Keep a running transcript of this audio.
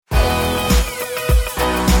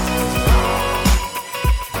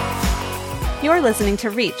You're listening to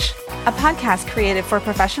Reach, a podcast created for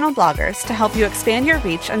professional bloggers to help you expand your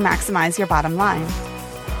reach and maximize your bottom line.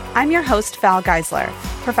 I'm your host, Val Geisler,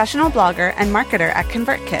 professional blogger and marketer at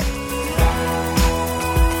ConvertKit.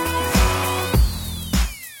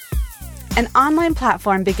 An online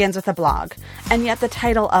platform begins with a blog, and yet the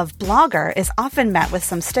title of blogger is often met with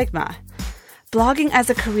some stigma. Blogging as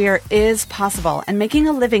a career is possible, and making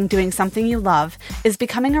a living doing something you love is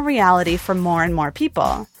becoming a reality for more and more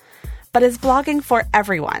people. But is blogging for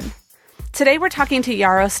everyone? Today we're talking to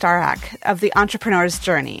Yaro Starak of The Entrepreneur's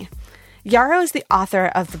Journey. Yaro is the author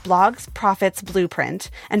of the Blogs Profits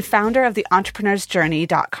Blueprint and founder of the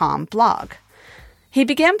entrepreneursjourney.com blog. He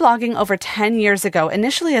began blogging over 10 years ago,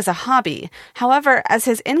 initially as a hobby. However, as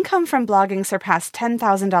his income from blogging surpassed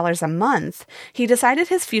 $10,000 a month, he decided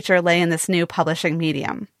his future lay in this new publishing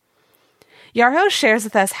medium. Yaro shares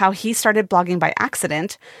with us how he started blogging by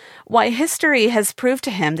accident, why history has proved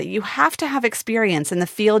to him that you have to have experience in the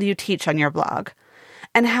field you teach on your blog,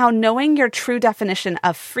 and how knowing your true definition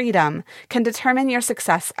of freedom can determine your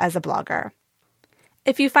success as a blogger.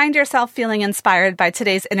 If you find yourself feeling inspired by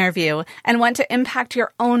today's interview and want to impact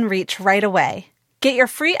your own reach right away, get your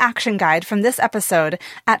free action guide from this episode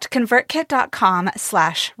at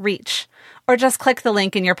convertkit.com/reach, or just click the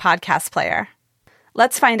link in your podcast player.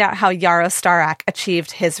 Let's find out how Yaro Starak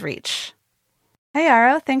achieved his reach. Hey,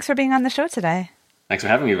 Yaro. Thanks for being on the show today. Thanks for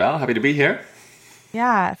having me, Val. Happy to be here.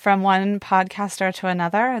 Yeah, from one podcaster to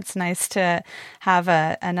another. It's nice to have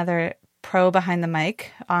another pro behind the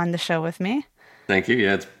mic on the show with me. Thank you.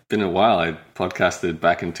 Yeah, it's been a while. I podcasted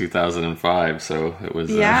back in 2005, so it was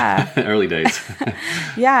early days.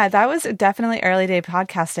 Yeah, that was definitely early day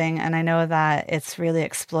podcasting, and I know that it's really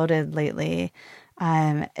exploded lately.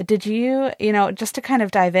 Did you, just to kind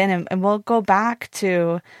of dive in, and we'll go back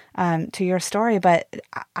to your story, but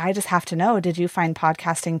I just have to know, did you find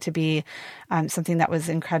podcasting to be something that was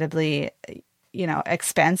incredibly,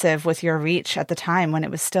 expansive with your reach at the time when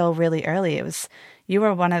it was still really early? You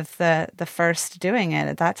were one of the first doing it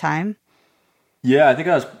at that time. Yeah, I think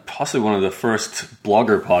I was possibly one of the first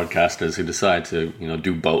blogger podcasters who decided to,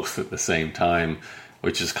 do both at the same time,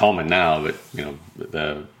 which is common now, but,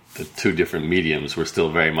 the two different mediums were still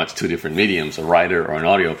very much two different mediums. A writer or an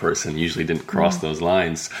audio person usually didn't cross those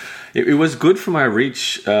lines. It was good for my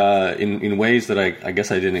reach in ways that I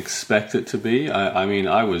guess I didn't expect it to be. I mean,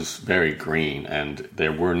 I was very green, and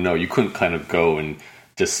you couldn't kind of go and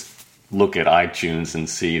just look at iTunes and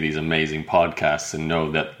see these amazing podcasts and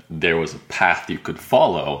know that there was a path you could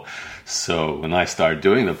follow. So when I started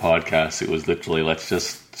doing the podcast, it was literally, let's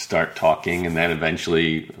just start talking, and then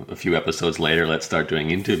eventually a few episodes later, let's start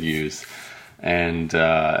doing interviews. And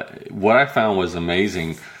what I found was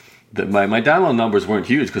amazing, that my download numbers weren't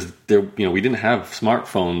huge because we didn't have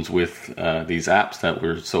smartphones with these apps that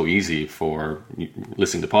were so easy for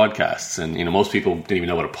listening to podcasts. And most people didn't even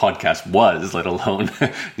know what a podcast was, let alone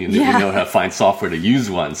know how to find software to use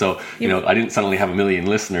one. So I didn't suddenly have 1 million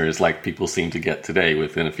listeners like people seem to get today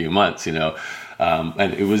within a few months. And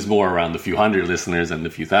it was more around the few hundred listeners and the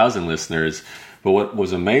few thousand listeners. But what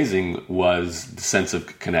was amazing was the sense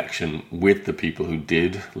of connection with the people who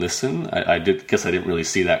did listen. I didn't really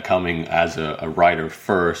see that coming as a writer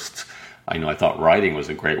first. I thought writing was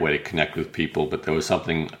a great way to connect with people, but there was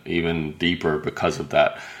something even deeper because of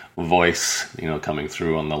that voice, coming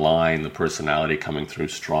through on the line, the personality coming through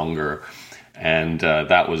stronger, and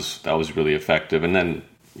that was really effective. And then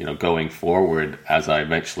going forward, as I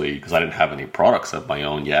eventually, because I didn't have any products of my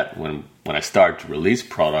own yet, when I started to release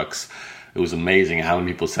products, it was amazing how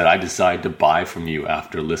many people said, I decided to buy from you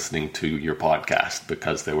after listening to your podcast,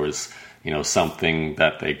 because there was, something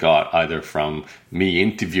that they got either from me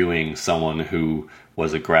interviewing someone who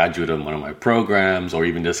was a graduate of one of my programs, or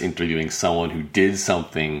even just interviewing someone who did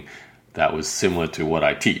something that was similar to what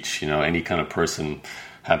I teach. Any kind of person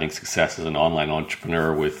having success as an online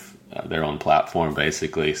entrepreneur with their own platform,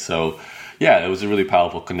 basically. So, yeah, it was a really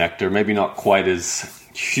powerful connector. Maybe not quite as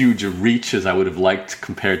huge a reach as I would have liked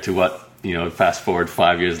compared to what, fast forward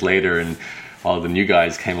 5 years later and all the new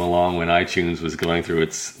guys came along when iTunes was going through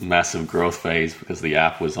its massive growth phase because the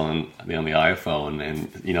app was on the iPhone, and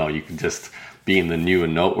you could just be in the new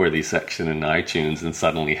and noteworthy section in iTunes and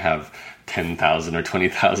suddenly have 10,000 or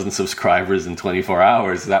 20,000 subscribers in 24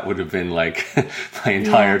 hours. That would have been like my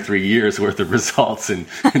entire 3 years worth of results in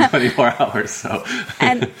 24 hours. So,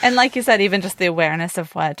 and like you said, even just the awareness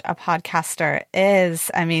of what a podcaster is.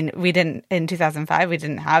 I mean, in 2005, we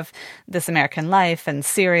didn't have This American Life and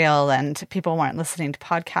Serial, and people weren't listening to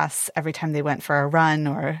podcasts every time they went for a run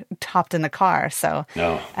or hopped in the car. So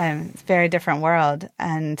no. It's a very different world.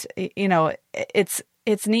 And,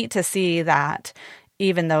 it's neat to see that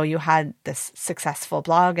even though you had this successful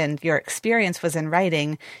blog and your experience was in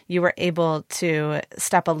writing, you were able to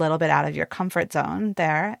step a little bit out of your comfort zone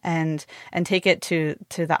there and take it to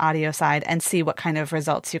the audio side and see what kind of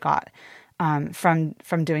results you got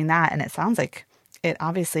from doing that. And it sounds like it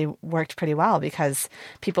obviously worked pretty well because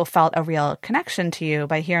people felt a real connection to you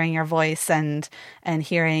by hearing your voice and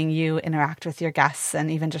hearing you interact with your guests and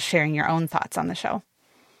even just sharing your own thoughts on the show.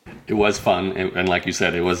 It was fun, and like you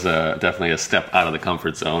said, it was definitely a step out of the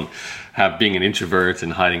comfort zone. Being an introvert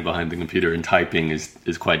and hiding behind the computer and typing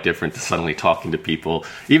is quite different to suddenly talking to people,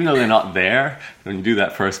 even though they're not there. When you do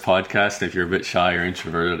that first podcast, if you're a bit shy or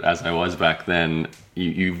introverted, as I was back then,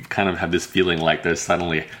 you kind of have this feeling like there's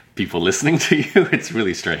suddenly people listening to you. It's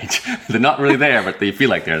really strange. They're not really there, but they feel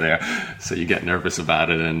like they're there. So you get nervous about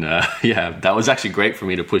it. And that was actually great for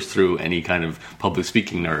me to push through any kind of public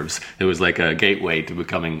speaking nerves. It was like a gateway to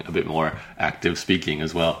becoming a bit more active speaking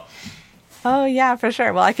as well. Oh, yeah, for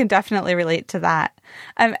sure. Well, I can definitely relate to that.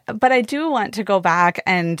 But I do want to go back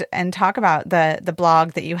and talk about the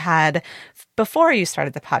blog that you had before you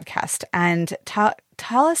started the podcast and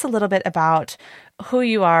tell us a little bit about who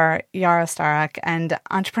you are, Yaro Starak, and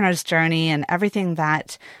Entrepreneur's Journey and everything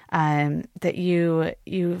that that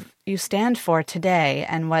you stand for today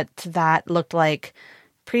and what that looked like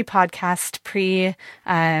pre-podcast,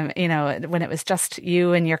 when it was just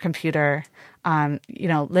you and your computer,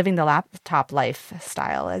 living the laptop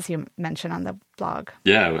lifestyle, as you mentioned on the blog.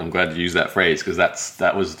 Yeah, I'm glad you used that phrase because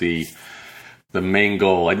that was the main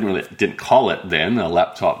goal. I didn't call it then a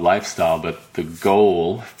laptop lifestyle, but the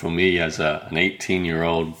goal for me as an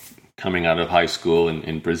 18-year-old coming out of high school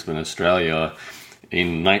in Brisbane, Australia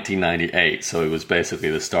in 1998, so it was basically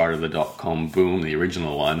the start of the dot-com boom, the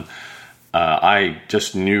original one. I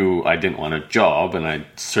just knew I didn't want a job, and I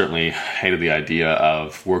certainly hated the idea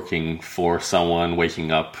of working for someone,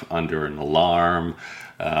 waking up under an alarm,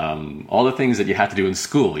 all the things that you had to do in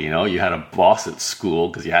school. You had a boss at school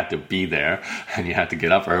because you had to be there and you had to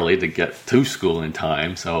get up early to get to school in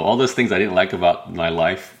time. So all those things I didn't like about my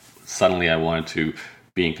life, suddenly I wanted to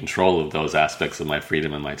be in control of those aspects of my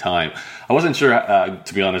freedom and my time. I wasn't sure,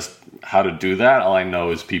 to be honest, how to do that. All I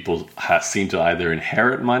know is people seem to either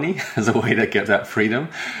inherit money as a way to get that freedom,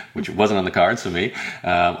 which wasn't on the cards for me,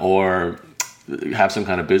 or have some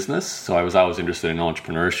kind of business. So I was always interested in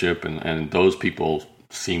entrepreneurship, and those people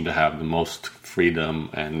seem to have the most freedom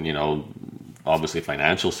and, obviously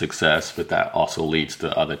financial success, but that also leads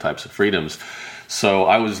to other types of freedoms. So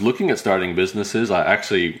I was looking at starting businesses. I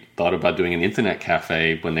actually thought about doing an internet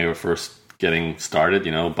cafe when they were first getting started,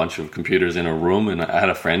 a bunch of computers in a room. And I had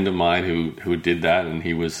a friend of mine who did that, and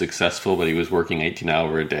he was successful, but he was working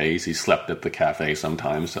 18-hour days. He slept at the cafe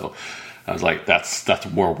sometimes. So I was like,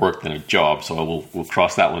 that's more work than a job. So we'll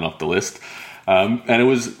cross that one off the list. And it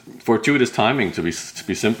was fortuitous timing, to be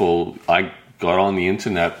simple. I got on the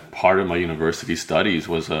internet. Part of my university studies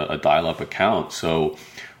was a dial-up account. So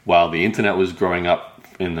while the internet was growing up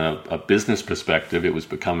in a business perspective, it was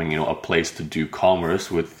becoming a place to do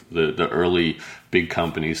commerce, with the early big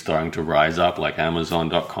companies starting to rise up, like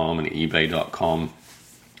Amazon.com and eBay.com,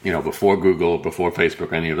 before Google, before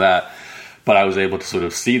Facebook, any of that. But I was able to sort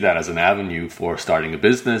of see that as an avenue for starting a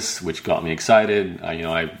business, which got me excited.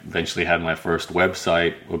 I eventually had my first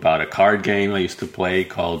website about a card game I used to play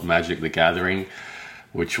called Magic the Gathering,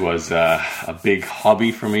 which was a big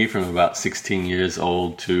hobby for me from about 16 years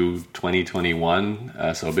old to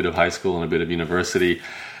 2021. So a bit of high school and a bit of university.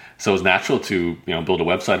 So it was natural to build a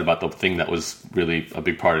website about the thing that was really a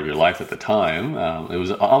big part of your life at the time. It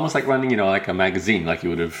was almost like running like a magazine, like you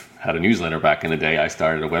would have had a newsletter back in the day. I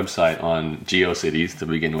started a website on GeoCities to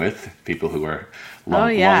begin with. People who were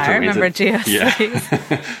long-term I remember GeoCities.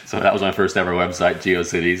 Yeah. So that was my first ever website,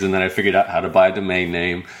 GeoCities, and then I figured out how to buy a domain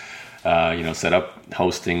name. Set up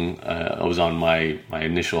hosting. I was on my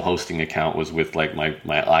initial hosting account was with like my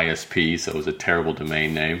ISP, so it was a terrible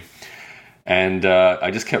domain name. And I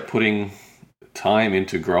just kept putting time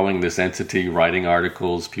into growing this entity, writing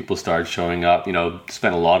articles. People started showing up,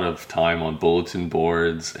 spent a lot of time on bulletin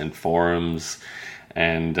boards and forums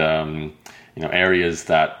and, areas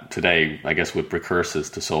that today, I guess, were precursors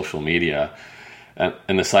to social media.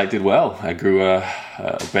 And the site did well. I grew a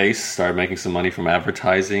base, started making some money from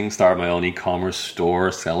advertising, started my own e-commerce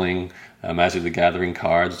store selling Magic the Gathering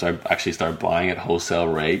cards. I actually started buying at wholesale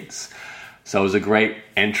rates. So it was a great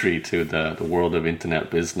entry to the world of internet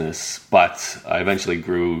business. But I eventually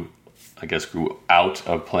grew out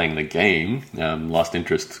of playing the game, lost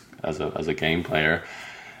interest as a game player.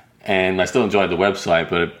 And I still enjoyed the website,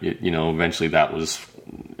 but eventually that was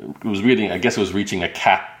reaching a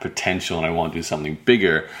cap potential, and I wanted to do something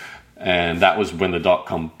bigger. And that was when the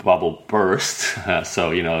dot-com bubble burst.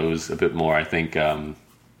 So, it was a bit more, I think,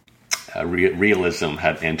 realism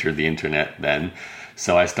had entered the internet then.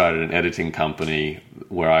 So I started an editing company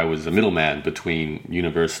where I was a middleman between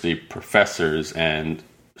university professors and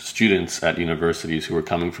students at universities who were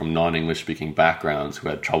coming from non-English speaking backgrounds who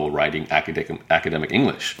had trouble writing academic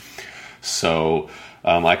English. So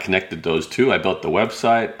I connected those two. I built the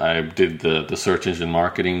website. I did the search engine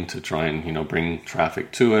marketing to try and bring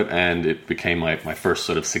traffic to it, and it became my first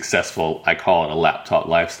sort of successful, I call it a laptop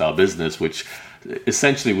lifestyle business, which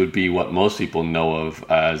essentially would be what most people know of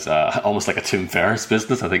as almost like a Tim Ferriss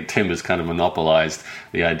business. I think Tim has kind of monopolized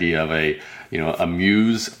the idea of a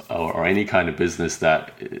muse or any kind of business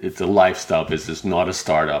that it's a lifestyle business, not a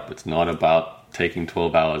startup. It's not about taking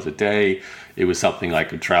 12 hours a day. It was something I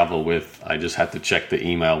could travel with. I just had to check the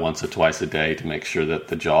email once or twice a day to make sure that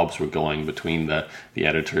the jobs were going between the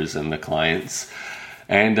editors and the clients.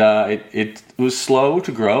 And it was slow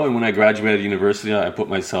to grow. And when I graduated university, I put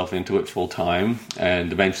myself into it full time.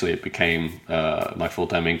 And eventually it became my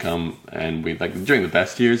full-time income. And during the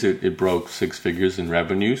best years, it broke 6 figures in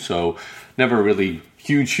revenue. So never a really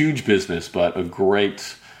huge business, but a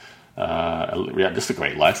great, just a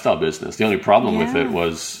great lifestyle business. The only problem with it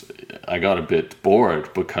was I got a bit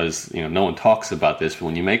bored because, no one talks about this. But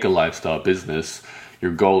when you make a lifestyle business, your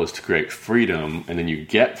goal is to create freedom, and then you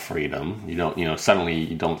get freedom. You don't, suddenly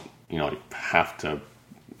you don't, have to,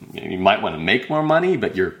 you might want to make more money,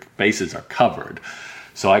 but your bases are covered.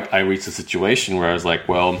 So I reached a situation where I was like,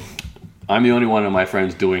 well, I'm the only one of my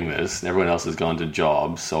friends doing this. Everyone else has gone to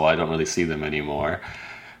jobs, so I don't really see them anymore.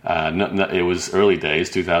 It was early days,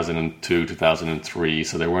 2002, 2003,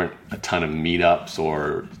 so there weren't a ton of meetups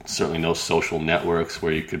or certainly no social networks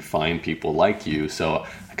where you could find people like you. So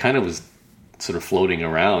I kind of was sort of floating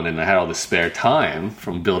around, and I had all this spare time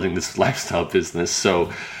from building this lifestyle business.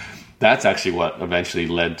 So that's actually what eventually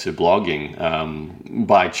led to blogging,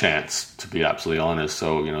 by chance, to be absolutely honest.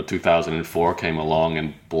 So 2004 came along,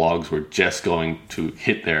 and blogs were just going to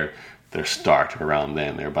hit their start around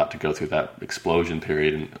then. They're about to go through that explosion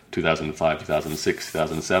period in 2005, 2006,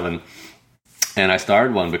 2007. And I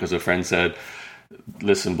started one because a friend said,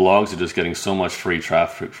 listen, blogs are just getting so much free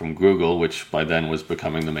traffic from Google, which by then was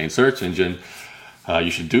becoming the main search engine.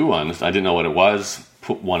 You should do one. I didn't know what it was.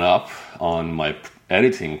 Put one up on my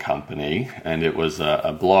editing company, and it was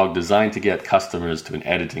a blog designed to get customers to an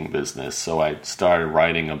editing business. So I started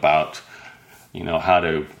writing about, how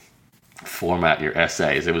to format your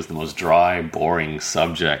essays. It was the most dry, boring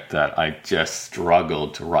subject that I just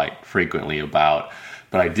struggled to write frequently about.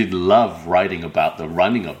 But I did love writing about the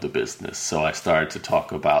running of the business. So I started to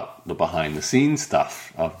talk about the behind-the-scenes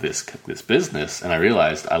stuff of this business. And I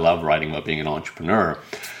realized I love writing about being an entrepreneur.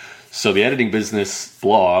 So the editing business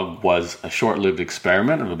blog was a short-lived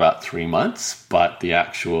experiment of about 3 months. But the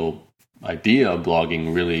actual idea of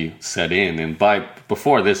blogging really set in. And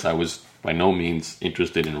before this, I was by no means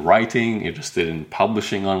interested in writing, interested in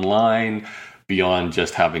publishing online, beyond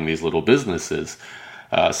just having these little businesses.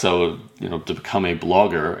 So, to become a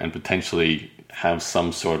blogger and potentially have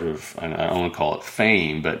some sort of, I don't want to call it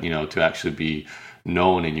fame, but, to actually be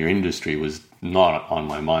known in your industry was not on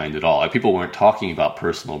my mind at all. People weren't talking about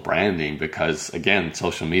personal branding because, again,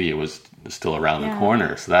 social media was still around the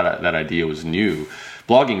corner. So that idea was new.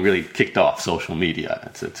 Blogging really kicked off social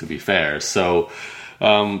media, to be fair. So,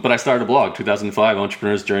 but I started a blog, 2005,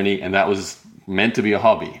 Entrepreneur's Journey, and that was meant to be a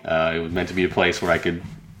hobby. It was meant to be a place where I could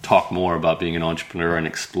talk more about being an entrepreneur and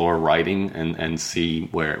explore writing and see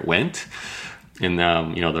where it went. And,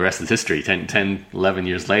 the rest is history. 10, 11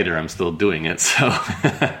 years later, I'm still doing it. So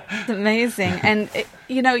It's amazing. And,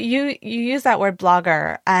 you use that word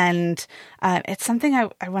blogger, and it's something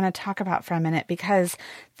I want to talk about for a minute, because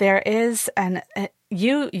there is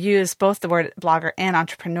you use both the word blogger and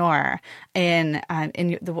entrepreneur in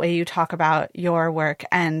the way you talk about your work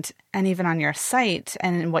and even on your site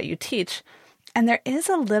and in what you teach. And there is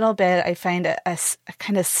a little bit, I find, a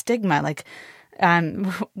kind of stigma. Like,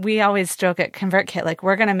 we always joke at ConvertKit, like,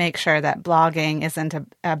 we're going to make sure that blogging isn't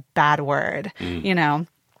a bad word,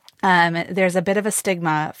 There's a bit of a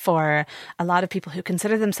stigma for a lot of people who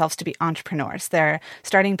consider themselves to be entrepreneurs. They're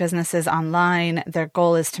starting businesses online. Their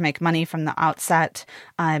goal is to make money from the outset.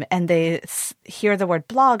 And they hear the word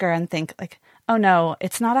blogger and think, like, oh, no,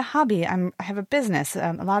 it's not a hobby. I have a business.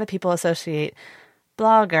 A lot of people associate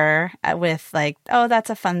blogger with, like, oh, that's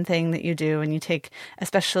a fun thing that you do. And you take,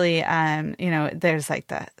 especially, there's like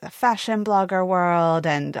the fashion blogger world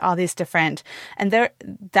and all these different, and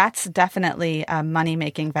that's definitely a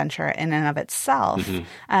money-making venture in and of itself,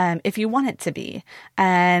 if you want it to be.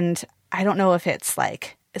 And I don't know if it's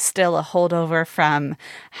like still a holdover from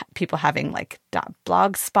people having like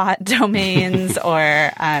 .blogspot domains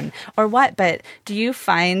or what? But do you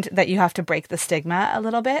find that you have to break the stigma a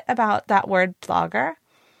little bit about that word blogger?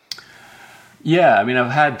 Yeah, I mean,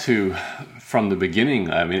 I've had to from the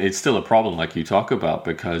beginning. I mean, it's still a problem like you talk about,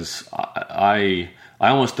 because I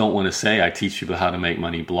almost don't want to say I teach people how to make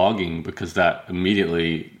money blogging, because that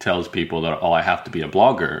immediately tells people that, oh, I have to be a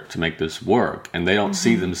blogger to make this work. And they don't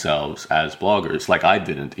see themselves as bloggers, like I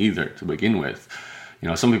didn't either to begin with. You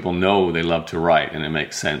know, some people know they love to write, and it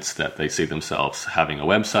makes sense that they see themselves having a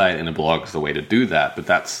website, and a blog is the way to do that. But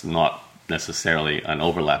that's not necessarily an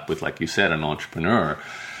overlap with, like you said, an entrepreneur.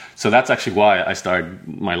 So that's actually why I started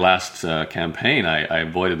my last campaign. I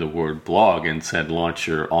avoided the word blog and said launch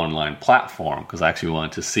your online platform, because I actually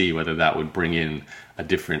wanted to see whether that would bring in a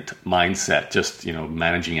different mindset, just, you know,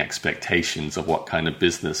 managing expectations of what kind of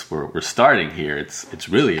business we're starting here. It's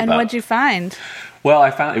really about... And what'd you find? Well,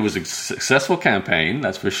 I found it was a successful campaign,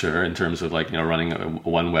 that's for sure, in terms of, like, you know, running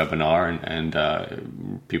one webinar,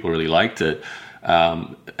 and people really liked it.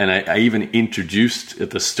 And I even introduced at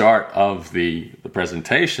the start of the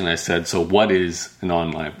presentation, I said, so what is an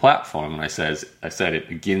online platform? And I said it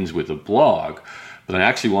begins with a blog. But I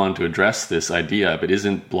actually wanted to address this idea, but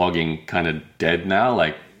isn't blogging kind of dead now?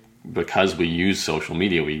 Like, because we use social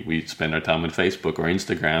media, we spend our time on Facebook or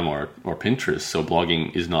Instagram or Pinterest. So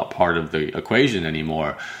blogging is not part of the equation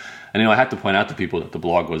anymore. And, you know, I had to point out to people that the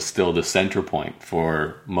blog was still the center point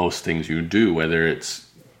for most things you do, whether it's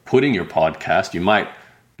putting your podcast, you might,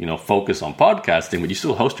 you know, focus on podcasting, but you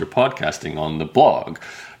still host your podcasting on the blog.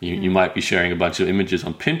 You might be sharing a bunch of images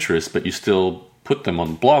on Pinterest, but you still put them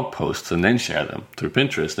on blog posts and then share them through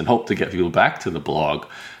Pinterest and hope to get people back to the blog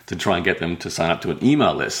to try and get them to sign up to an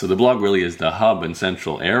email list. So the blog really is the hub and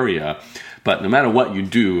central area. But no matter what you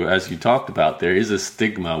do, as you talked about, there is a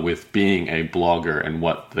stigma with being a blogger and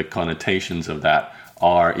what the connotations of that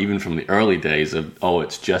are, even from the early days of, oh,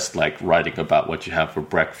 it's just like writing about what you have for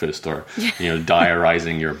breakfast, or, you know,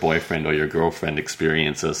 diarizing your boyfriend or your girlfriend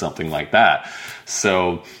experience or something like that.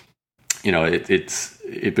 So, you know,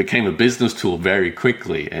 it became a business tool very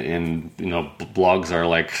quickly. And you know, blogs are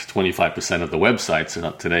like 25% of the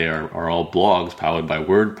websites today are all blogs powered by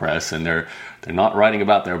WordPress, and they're not writing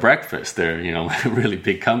about their breakfast. They're, you know, really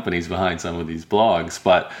big companies behind some of these blogs.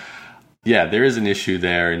 But yeah, there is an issue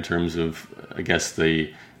there in terms of, I guess,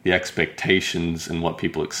 the expectations and what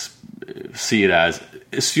people see it as,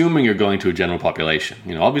 assuming you're going to a general population.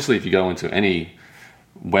 You know, obviously, if you go into any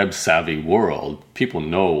web-savvy world, people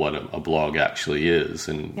know what a blog actually is,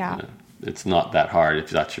 and you know, it's not that hard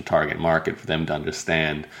if that's your target market for them to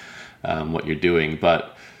understand what you're doing.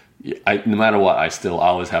 But no matter what, I still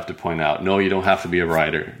always have to point out, no, you don't have to be a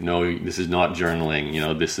writer. No, this is not journaling. You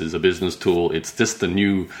know, this is a business tool. It's just the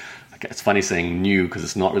new... It's funny saying new because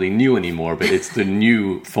it's not really new anymore, but it's the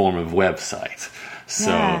new form of website. So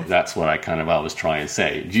that's what I kind of always try and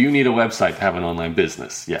say. Do you need a website to have an online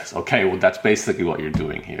business? Yes. Okay, well, that's basically what you're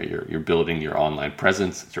doing here. You're building your online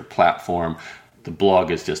presence. It's your platform. The blog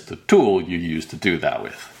is just the tool you use to do that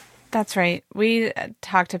with. That's right. We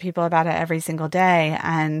talk to people about it every single day.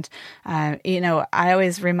 And, you know, I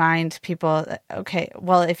always remind people, okay,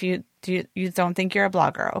 well, if you don't think you're a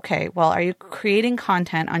blogger, okay, well, are you creating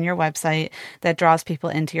content on your website that draws people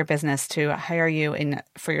into your business to hire you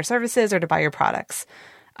for your services or to buy your products?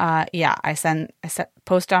 Yeah, I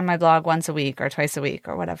post on my blog once a week or twice a week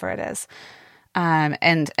or whatever it is.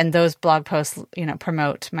 And those blog posts, you know,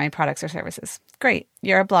 promote my products or services. Great.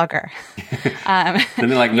 You're a blogger. And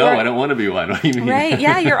they're like, no, I don't want to be one. What do you mean? Right.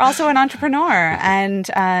 Yeah. You're also an entrepreneur, and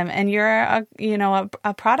you're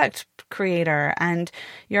a product creator, and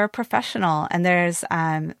you're a professional, and there's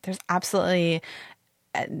absolutely,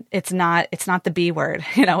 it's not the B word,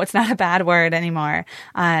 you know, it's not a bad word anymore.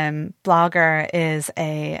 Blogger is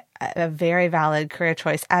a very valid career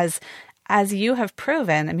choice, as you have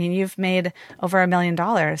proven. I mean, you've made over $1 million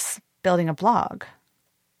building a blog.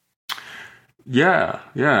 Yeah.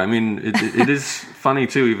 I mean, it is funny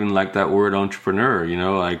too, even like that word entrepreneur, you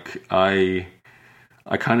know, like I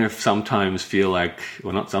kind of sometimes feel like,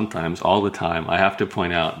 well, not sometimes, all the time, I have to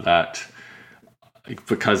point out that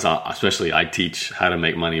because especially I teach how to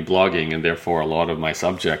make money blogging, and therefore a lot of my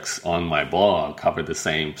subjects on my blog cover the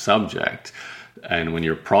same subject. And when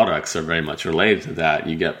your products are very much related to that,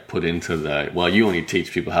 you get put into you only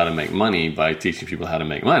teach people how to make money by teaching people how to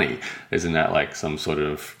make money. Isn't that like some sort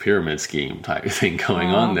of pyramid scheme type of thing going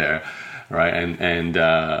on there? Right. And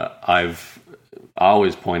I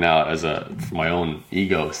always point out for my own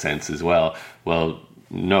ego sense as well,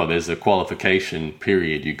 no, there's a qualification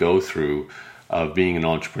period you go through of being an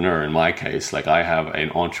entrepreneur. In my case, like I have an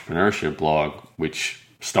entrepreneurship blog, which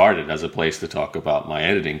started as a place to talk about my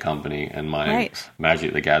editing company and my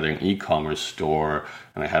Magic the Gathering e-commerce store.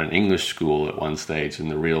 And I had an English school at one stage in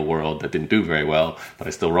the real world that didn't do very well, but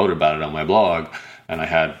I still wrote about it on my blog. And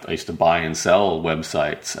I used to buy and sell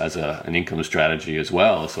websites as an income strategy as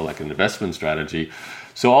well, so like an investment strategy.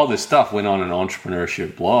 So all this stuff went on an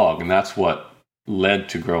entrepreneurship blog, and that's what led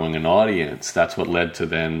to growing an audience. That's what led to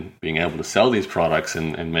then being able to sell these products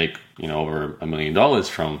and make, over $1 million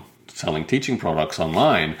from selling teaching products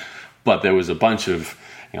online. But there was a bunch of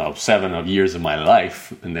 7 years of my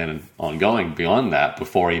life and then ongoing beyond that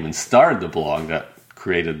before I even started the blog that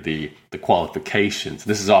created the qualifications.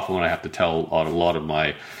 This is often what I have to tell a lot of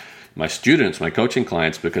my students, my coaching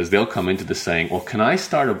clients, because they'll come into this saying, well, can I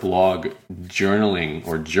start a blog journaling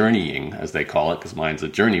or journeying, as they call it, because mine's a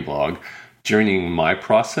journey blog, journeying my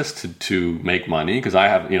process to make money? Because I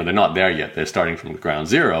have, they're not there yet. They're starting from ground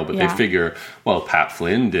zero, but they figure, well, Pat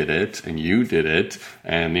Flynn did it and you did it.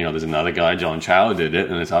 And, there's another guy, John Chow, did it.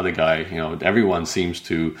 And this other guy, everyone seems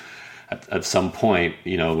to, at some point,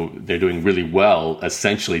 they're doing really well,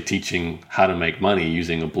 essentially teaching how to make money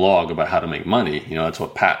using a blog about how to make money. That's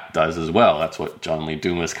what Pat does as well. That's what John Lee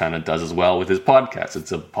Dumas kind of does as well with his podcast.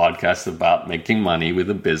 It's a podcast about making money with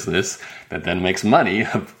a business that then makes money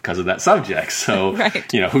because of that subject. So,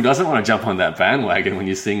 who doesn't want to jump on that bandwagon when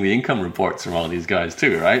you're seeing the income reports from all these guys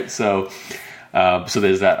too, right? So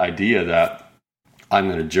there's that idea that I'm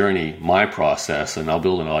going to journey my process and I'll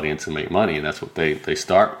build an audience and make money. And that's what they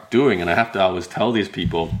start doing. And I have to always tell these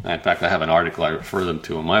people, in fact, I have an article I refer them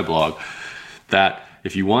to on my blog, that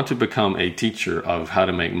if you want to become a teacher of how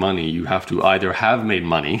to make money, you have to either have made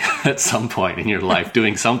money at some point in your life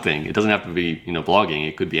doing something. It doesn't have to be, blogging.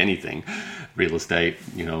 It could be anything. Real estate,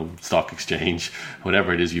 stock exchange,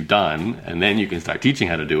 whatever it is you've done, and then you can start teaching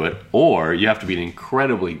how to do it. Or you have to be an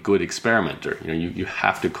incredibly good experimenter. You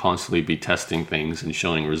have to constantly be testing things and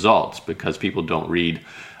showing results, because people don't read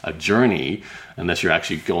a journey unless you're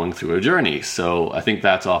actually going through a journey. So I think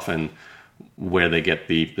that's often where they get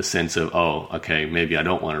the sense of, oh, okay, maybe I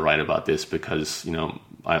don't want to write about this because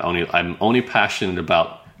I'm only passionate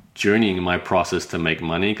about journeying my process to make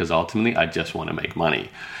money, because ultimately I just want to make money.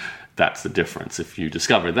 That's the difference. If you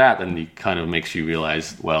discover that, then it kind of makes you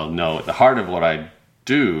realize, well, no, at the heart of what I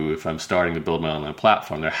do, if I'm starting to build my online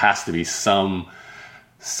platform, there has to be some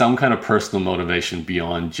kind of personal motivation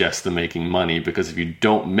beyond just the making money, because if you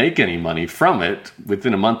don't make any money from it,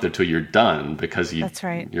 within a month or two, you're done, because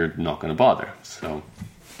you're not going to bother. So,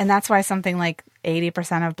 and that's why something like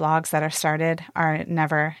 80% of blogs that are started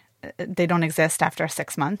they don't exist after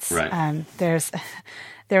 6 months. Right.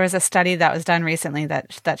 There was a study that was done recently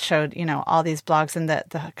that showed, all these blogs and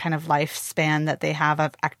the kind of lifespan that they have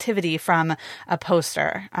of activity from a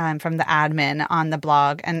poster, from the admin on the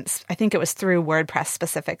blog. And I think it was through WordPress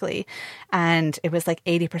specifically. And it was like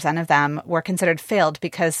 80% of them were considered failed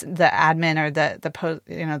because the admin or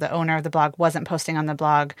the owner of the blog wasn't posting on the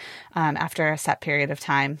blog after a set period of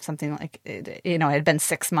time, something like, it had been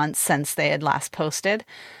 6 months since they had last posted.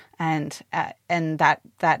 And that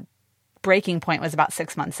breaking point was about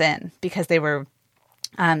 6 months in, because they were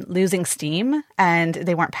losing steam and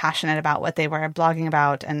they weren't passionate about what they were blogging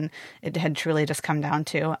about. And it had truly just come down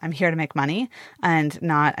to, I'm here to make money and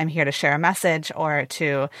not I'm here to share a message or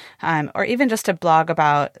to, or even just to blog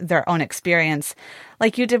about their own experience,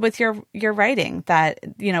 like you did with your writing, that,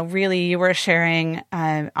 really you were sharing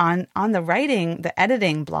on the writing, the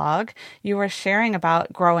editing blog, you were sharing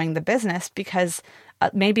about growing the business, because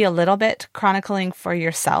maybe a little bit chronicling for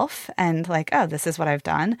yourself and like, oh, this is what I've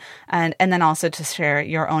done. And then also to share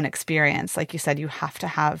your own experience. Like you said, you have to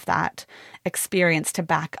have that experience to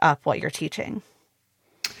back up what you're teaching.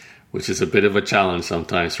 Which is a bit of a challenge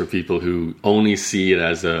sometimes for people who only see it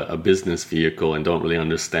as a business vehicle and don't really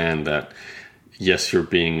understand that, yes, you're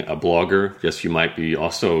being a blogger. Yes, you might be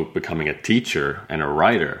also becoming a teacher and a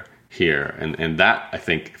writer here. And that, I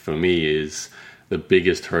think, for me is the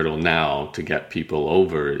biggest hurdle now to get people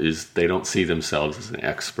over, is they don't see themselves as an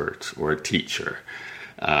expert or a teacher.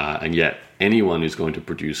 And yet anyone who's going to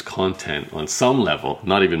produce content on some level,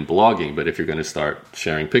 not even blogging, but if you're going to start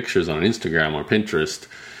sharing pictures on Instagram or Pinterest,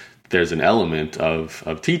 there's an element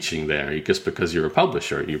of teaching there. Just because you're a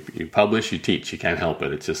publisher, you publish, you teach, you can't help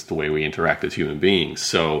it. It's just the way we interact as human beings.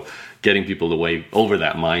 So getting people to way over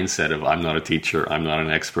that mindset of, I'm not a teacher, I'm not an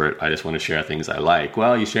expert, I just want to share things I like.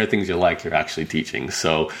 Well, you share things you like, you're actually teaching.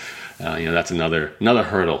 So that's another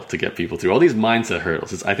hurdle to get people through. All these mindset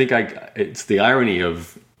hurdles. It's the irony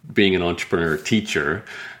of being an entrepreneur teacher,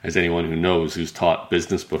 as anyone who knows who's taught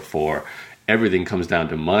business before. Everything comes down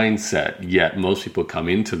to mindset, yet most people come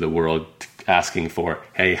into the world asking for,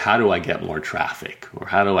 hey, how do I get more traffic, or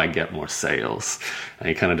how do I get more sales? And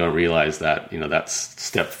you kind of don't realize that, that's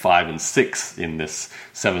step 5 and 6 in this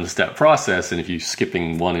 7-step process. And if you're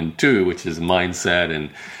skipping 1 and 2, which is mindset and,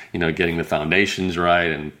 getting the foundations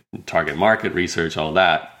right and target market research, all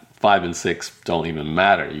that, 5 and 6 don't even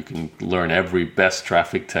matter. You can learn every best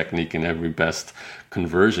traffic technique and every best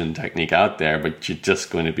conversion technique out there, but you're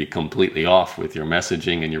just going to be completely off with your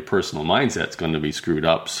messaging, and your personal mindset's going to be screwed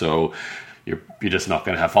up. So you're just not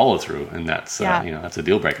going to have follow through, and that's that's a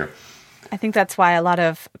deal breaker. I think that's why a lot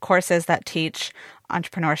of courses that teach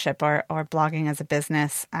entrepreneurship or blogging as a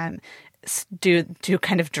business do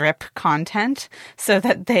kind of drip content, so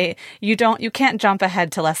that you can't jump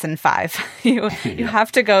ahead to lesson 5. You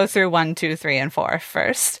have to go through 1, 2, 3, and 4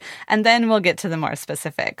 first, and then we'll get to the more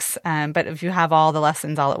specifics. But if you have all the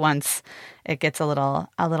lessons all at once, it gets a little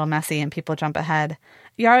messy and people jump ahead.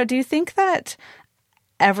 Yaro, do you think that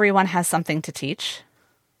everyone has something to teach?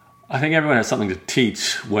 I think everyone has something to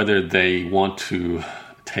teach. Whether they want to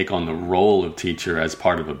take on the role of teacher as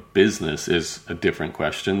part of a business is a different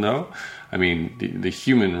question, though. I mean, the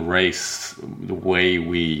human race, the way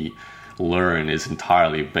we learn is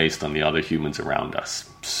entirely based on the other humans around us.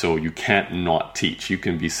 So you can't not teach. You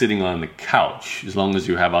can be sitting on the couch. As long as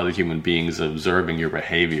you have other human beings observing your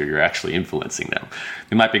behavior, you're actually influencing them.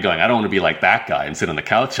 They might be going, I don't want to be like that guy and sit on the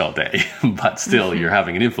couch all day, but still you're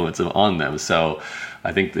having an influence on them. So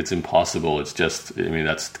I think it's impossible. It's just,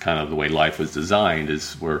 that's kind of the way life was designed,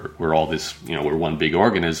 is we're all this, we're one big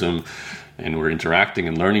organism, and we're interacting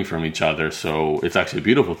and learning from each other. So it's actually a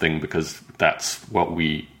beautiful thing, because that's what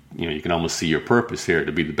you can almost see your purpose here,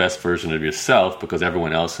 to be the best version of yourself, because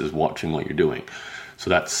everyone else is watching what you're doing. So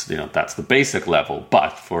that's the basic level.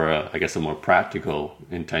 But for a more practical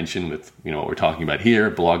intention with, what we're talking about here,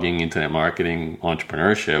 blogging, internet marketing,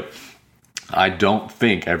 entrepreneurship, I don't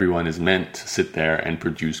think everyone is meant to sit there and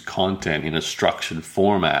produce content in a structured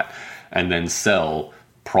format and then sell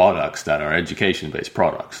products that are education-based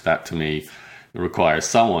products. That, to me, requires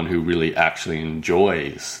someone who really actually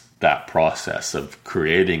enjoys that process of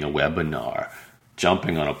creating a webinar,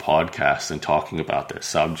 jumping on a podcast and talking about their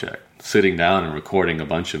subject, sitting down and recording a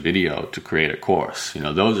bunch of video to create a course.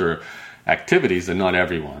 Those are activities that not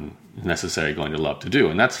everyone is necessarily going to love to do,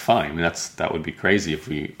 and that's fine. That would be crazy if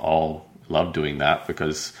we all love doing that,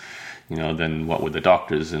 because then what would the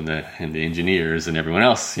doctors and the engineers and everyone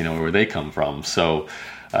else, where they come from? So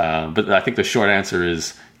but I think the short answer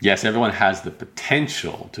is yes, everyone has the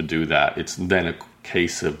potential to do that. It's then a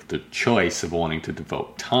case of the choice of wanting to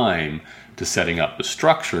devote time to setting up the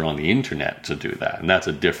structure on the internet to do that, and that's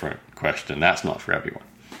a different question. That's not for everyone.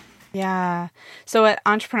 Yeah. So at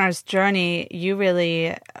Entrepreneur's Journey, you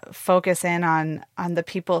really focus in on the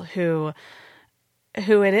people who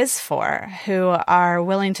it is for, who are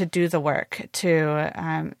willing to do the work,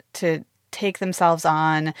 to take themselves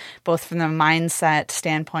on, both from the mindset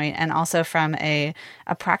standpoint and also from a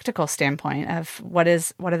practical standpoint of what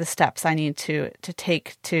are the steps I need to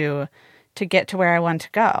take to get to where I want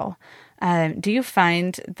to go. Do you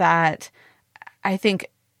find that, I think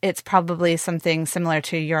it's probably something similar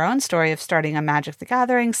to your own story of starting a Magic the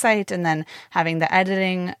Gathering site and then having the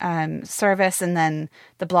editing service and then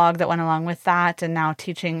the blog that went along with that, and now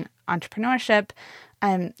teaching entrepreneurship.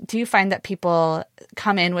 Do you find that people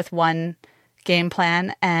come in with one game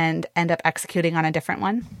plan and end up executing on a different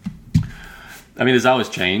one? There's always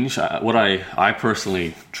change. What I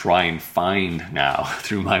personally try and find now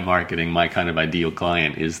through my marketing, my kind of ideal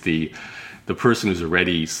client is the person who's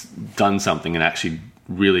already done something and actually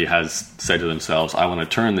really has said to themselves, I want to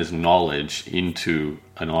turn this knowledge into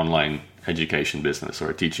an online education business or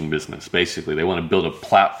a teaching business. Basically, they want to build a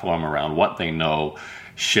platform around what they know,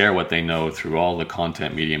 share what they know through all the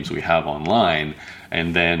content mediums we have online,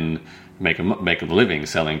 and then make a living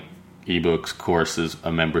selling ebooks, courses,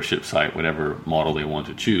 a membership site, whatever model they want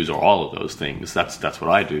to choose, or all of those things. That's what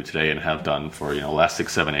I do today and have done for the last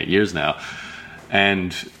 6, 7, 8 years now.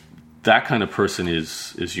 And that kind of person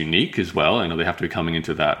is unique as well. They have to be coming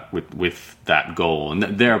into that with that goal, and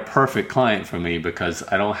they're a perfect client for me because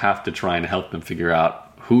I don't have to try and help them figure out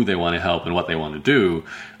who they want to help and what they want to do.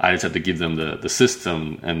 I just have to give them the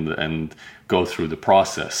system and go through the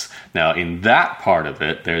process. Now, in that part of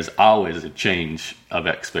it, there's always a change of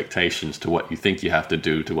expectations to what you think you have to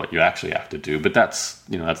do to what you actually have to do. But that's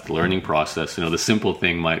the learning process. The simple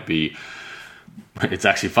thing might be, it's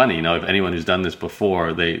actually funny, if anyone who's done this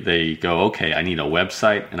before, they go, okay, I need a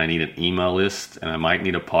website and I need an email list and I might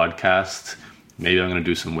need a podcast. Maybe I'm going to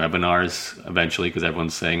do some webinars eventually because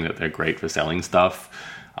everyone's saying that they're great for selling stuff.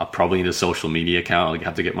 I'll probably need a social media account. I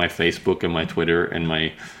have to get my Facebook and my Twitter and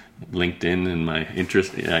my LinkedIn and my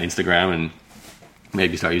Instagram, and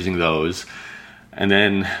maybe start using those. And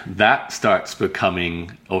then that starts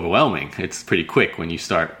becoming overwhelming. It's pretty quick when you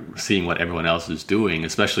start seeing what everyone else is doing,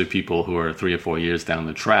 especially people who are 3 or 4 years down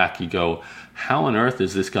the track. You go, how on earth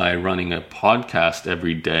is this guy running a podcast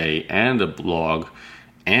every day and a blog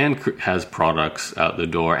and has products out the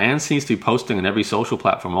door and seems to be posting on every social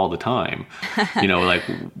platform all the time? Like,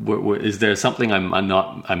 is there something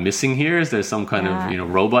I'm missing here? Is there some kind of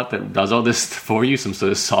robot that does all this for you, some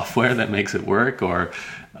sort of software that makes it work? Or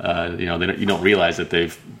you don't realize that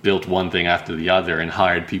they've built one thing after the other and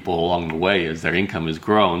hired people along the way as their income has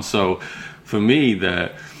grown. So for me,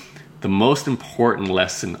 the most important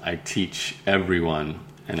lesson I teach everyone,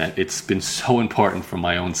 and it's been so important for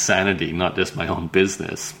my own sanity, not just my own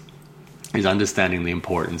business, is understanding the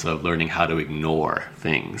importance of learning how to ignore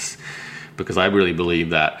things. Because I really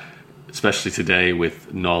believe that, especially today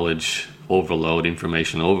with knowledge overload,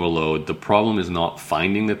 information overload, the problem is not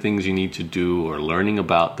finding the things you need to do or learning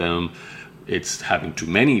about them. It's having too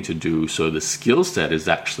many to do. So the skill set is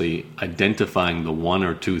actually identifying the one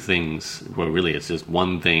or two things, where really it's just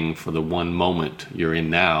one thing for the one moment you're in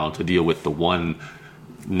now to deal with the one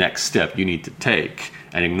next step you need to take,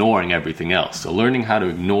 and ignoring everything else. So learning how to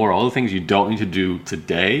ignore all the things you don't need to do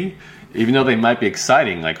today, even though they might be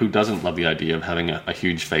exciting. Like, who doesn't love the idea of having a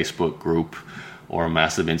huge Facebook group or a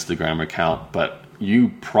massive Instagram account? But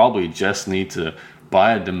you probably just need to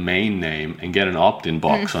buy a domain name and get an opt-in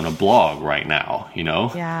box on a blog right now,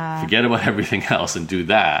 Forget about everything else and do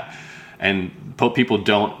that. And people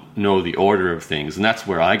don't know the order of things. And that's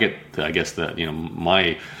where I get,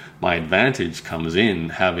 my advantage comes in,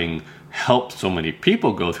 having helped so many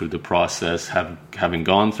people go through the process, having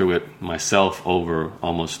gone through it myself over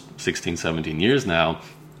almost 16, 17 years now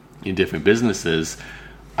in different businesses.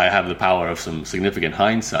 I have the power of some significant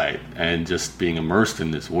hindsight and just being immersed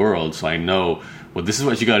in this world. So I know, well, this is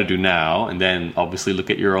what you got to do now. And then obviously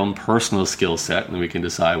look at your own personal skill set, and we can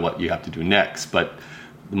decide what you have to do next. But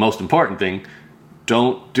the most important thing,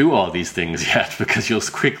 don't do all these things yet, because you'll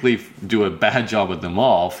quickly do a bad job at them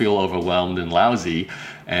all, feel overwhelmed and lousy,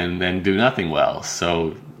 and then do nothing well.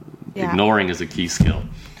 So ignoring is a key skill.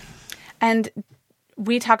 And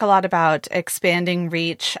we talk a lot about expanding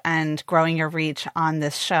reach and growing your reach on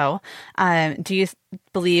this show. Do you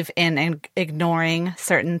believe in ignoring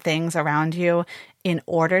certain things around you in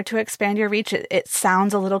order to expand your reach? It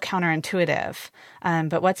sounds a little counterintuitive,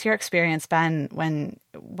 but what's your experience been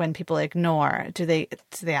when people ignore? Do they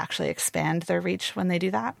actually expand their reach when they do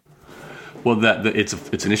that? Well,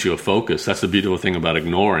 it's an issue of focus. That's the beautiful thing about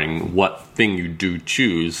ignoring. What thing you do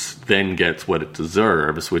choose then gets what it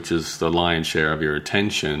deserves, which is the lion's share of your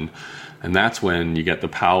attention. And that's when you get the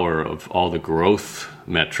power of all the growth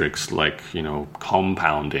metrics, like,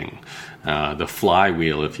 compounding, the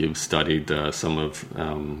flywheel, if you've studied some of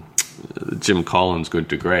Jim Collins' Good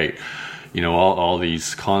to Great. All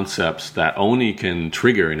these concepts that only can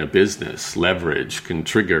trigger in a business, leverage can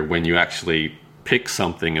trigger when you actually pick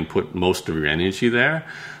something and put most of your energy there.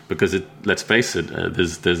 Because let's face it,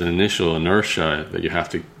 there's an initial inertia that you have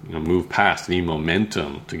to move past. You need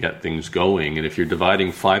momentum to get things going. And if you're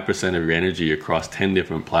dividing 5% of your energy across 10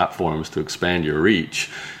 different platforms to expand your reach,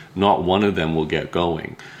 not one of them will get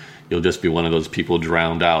going. You'll just be one of those people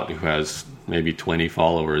drowned out who has maybe 20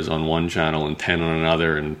 followers on one channel and 10 on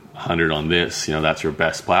another and 100 on this. That's your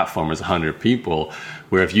best platform, is 100 people.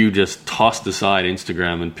 Where if you just tossed aside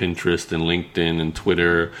Instagram and Pinterest and LinkedIn and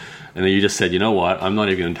Twitter, and then you just said, you know what, I'm not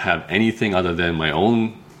even going to have anything other than my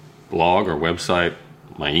own blog or website,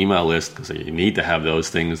 my email list, because you need to have those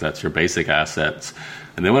things. That's your basic assets.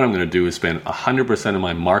 And then what I'm going to do is spend 100% of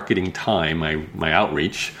my marketing time, my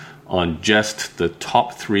outreach, on just the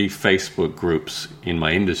top 3 Facebook groups in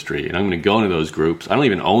my industry. And I'm going to go into those groups. I don't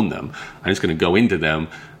even own them. I'm just going to go into them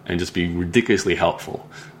and just be ridiculously helpful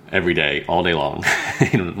every day, all day long.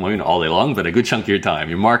 Not all day long, but a good chunk of your time.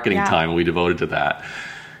 Your marketing time will be devoted to that.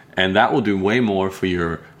 And that will do way more for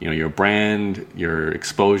your brand, your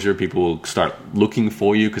exposure. People will start looking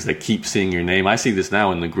for you because they keep seeing your name. I see this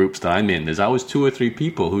now in the groups that I'm in. There's always 2 or 3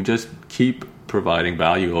 people who just keep providing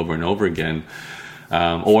value over and over again.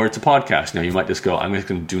 Or it's a podcast. You might just go, I'm just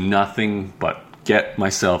going to do nothing but get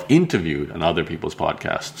myself interviewed on other people's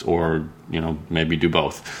podcasts, or maybe do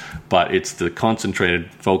both. But it's the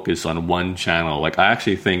concentrated focus on one channel. Like, I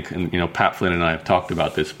actually think, and Pat Flynn and I have talked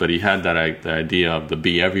about this, but he had the idea of the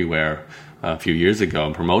Be Everywhere a few years ago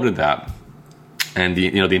and promoted that. And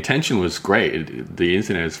the intention was great. The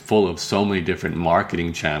internet is full of so many different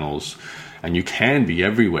marketing channels, and you can be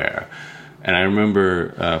everywhere. And I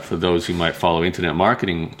remember, for those who might follow internet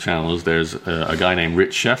marketing channels, there's a guy named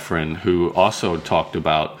Rich Sheffrin who also talked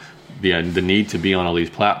about the need to be on all these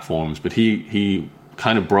platforms. But he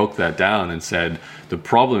kind of broke that down and said the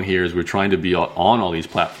problem here is we're trying to be on all these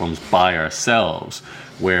platforms by ourselves,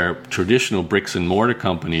 where traditional bricks and mortar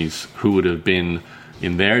companies who would have been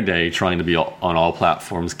in their day trying to be on all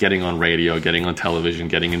platforms, getting on radio, getting on television,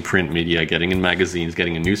 getting in print media, getting in magazines,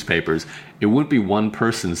 getting in newspapers, it wouldn't be one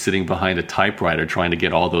person sitting behind a typewriter trying to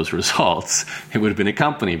get all those results. It would have been a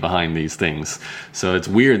company behind these things. So it's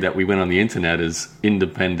weird that we went on the internet as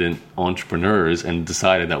independent entrepreneurs and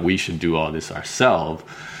decided that we should do all this ourselves.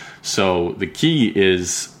 So the key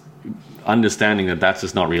is understanding that that's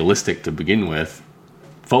just not realistic to begin with,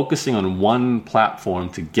 focusing on one platform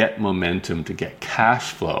to get momentum, to get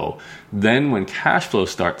cash flow. Then when cash flow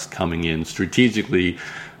starts coming in, strategically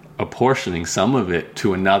apportioning some of it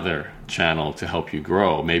to another channel to help you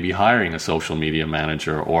grow. Maybe hiring a social media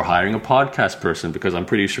manager or hiring a podcast person, because I'm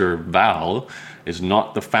pretty sure Val is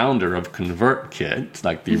not the founder of ConvertKit,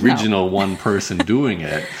 like the original one person doing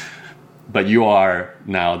it. But you are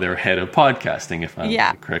now their head of podcasting,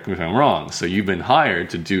 correct me if I'm wrong. So you've been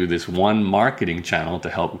hired to do this one marketing channel to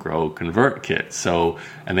help grow ConvertKit. So,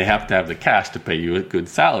 and they have to have the cash to pay you a good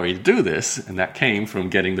salary to do this. And that came from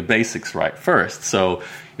getting the basics right first. So,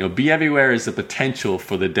 be everywhere is the potential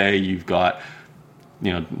for the day you've got,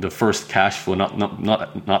 the first cash flow,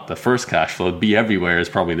 not the first cash flow. Be everywhere is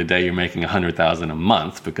probably the day you're making $100,000 a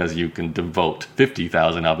month, because you can devote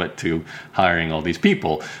 $50,000 of it to hiring all these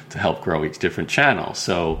people to help grow each different channel.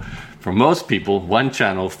 So for most people, one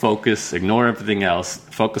channel, focus, ignore everything else,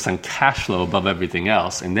 focus on cash flow above everything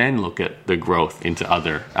else, and then look at the growth into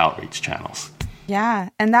other outreach channels. Yeah,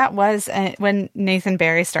 and that was when Nathan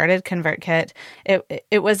Barry started ConvertKit.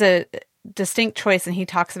 It was a distinct choice, and he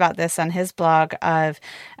talks about this on his blog of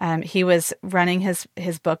he was running his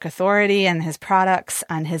book Authority and his products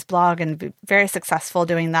on his blog, and very successful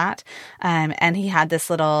doing that, and he had this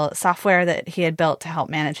little software that he had built to help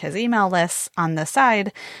manage his email lists on the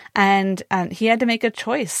side, and he had to make a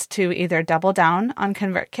choice to either double down on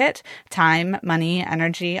ConvertKit, time, money,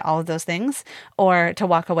 energy, all of those things, or to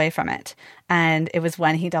walk away from it. And it was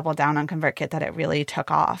when he doubled down on ConvertKit that it really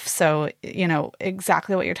took off. So,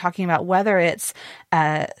 exactly what you're talking about, whether it's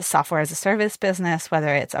a software as a service business,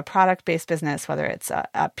 whether it's a product-based business, whether it's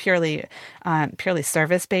a purely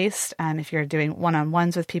service-based, if you're doing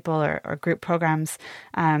one-on-ones with people or group programs,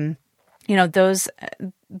 those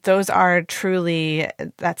are truly,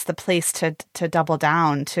 that's the place to double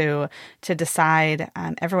down, to decide.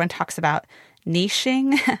 Everyone talks about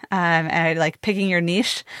niching, and like picking your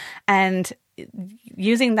niche, and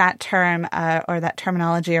using that term or that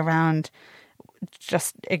terminology around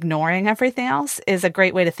just ignoring everything else is a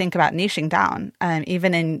great way to think about niching down,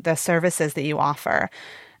 even in the services that you offer.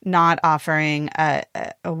 Not offering a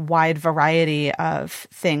wide variety of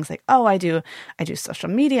things like, I do social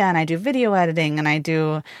media, and I do video editing, and I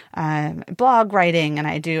do blog writing, and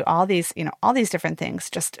I do all these different things.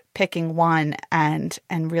 Just picking one and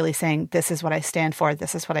really saying, this is what I stand for,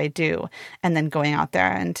 this is what I do, and then going out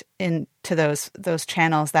there and into those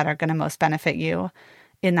channels that are going to most benefit you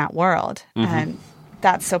in that world. Mm-hmm. And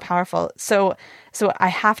that's so powerful. So I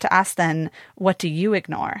have to ask then, what do you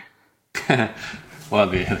ignore? Well,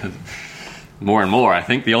 more and more, I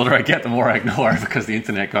think the older I get, the more I ignore, because the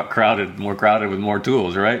internet got more crowded with more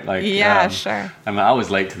tools, right? Sure. I was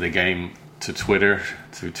late to the game, to Twitter,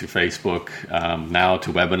 to Facebook, now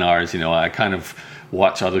to webinars. I kind of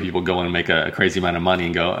watch other people go and make a crazy amount of money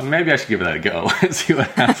and go, maybe I should give that a go and see what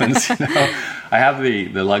happens. I have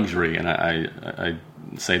the luxury, and I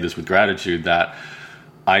say this with gratitude, that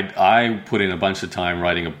I put in a bunch of time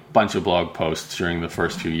writing a bunch of blog posts during the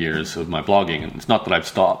first few years of my blogging. And it's not that I've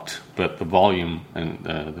stopped, but the volume and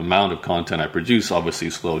the amount of content I produce obviously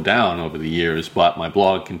slowed down over the years, but my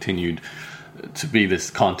blog continued to be this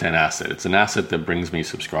content asset. It's an asset that brings me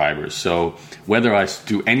subscribers. So whether I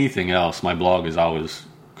do anything else, my blog is always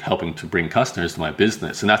helping to bring customers to my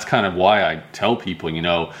business. And that's kind of why I tell people,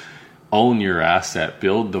 own your asset,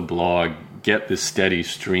 build the blog, get this steady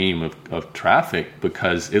stream of traffic,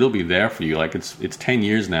 because it'll be there for you. Like it's 10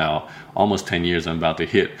 years now, almost 10 years I'm about to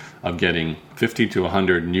hit, of getting 50 to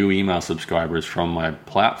 100 new email subscribers from my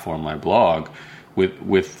platform, my blog,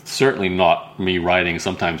 with certainly not me writing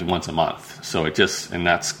sometimes once a month. So and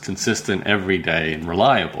that's consistent every day and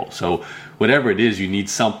reliable. So whatever it is, you need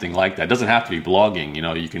something like that. It doesn't have to be blogging.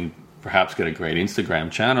 You can perhaps get a great Instagram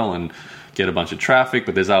channel and get a bunch of traffic,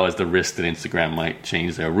 but there's always the risk that Instagram might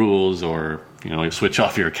change their rules or switch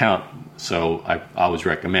off your account. So I always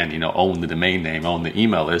recommend own the domain name, own the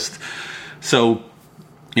email list. So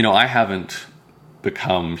I haven't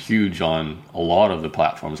become huge on a lot of the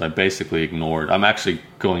platforms. I basically ignored. I'm actually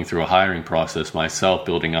going through a hiring process myself,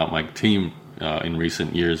 building out my team in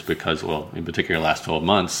recent years because, well, in particular, last 12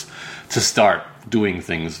 months, to start doing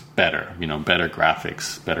things better. Better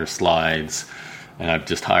graphics, better slides. And I've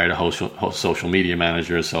just hired a social media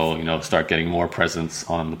manager, so, start getting more presence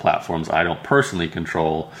on the platforms I don't personally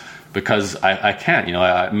control, because I can't.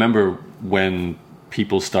 I remember when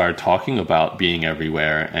people started talking about being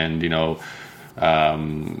everywhere, and,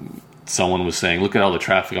 someone was saying, look at all the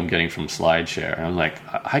traffic I'm getting from SlideShare. And I'm like,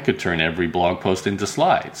 I could turn every blog post into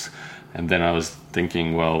slides. And then I was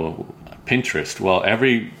thinking, well, Pinterest. Well,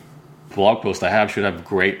 every blog post I have should have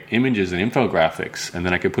great images and infographics, and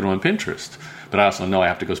then I could put them on Pinterest. But I also know I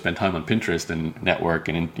have to go spend time on Pinterest and network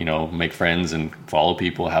and, make friends and follow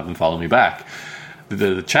people, have them follow me back.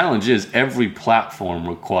 The challenge is every platform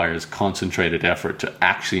requires concentrated effort to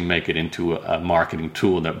actually make it into a marketing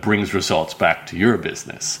tool that brings results back to your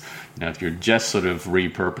business. If you're just sort of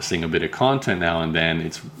repurposing a bit of content now and then,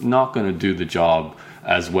 it's not going to do the job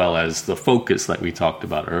as well as the focus that we talked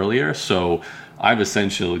about earlier. So I've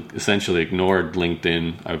essentially ignored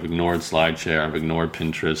LinkedIn, I've ignored SlideShare, I've ignored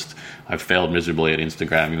Pinterest, I've failed miserably at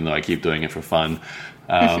Instagram, even though I keep doing it for fun.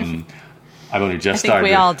 I've only just started. I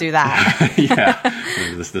think we all do that. Yeah,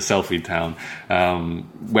 the selfie town.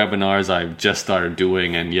 Webinars I've just started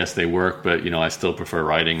doing, and yes, they work, but I still prefer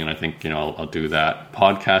writing, and I think I'll do that.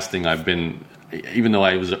 Podcasting, I've been, even though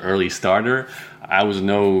I was an early starter, I was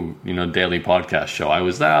no daily podcast show.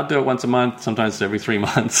 I'll do it once a month, sometimes every 3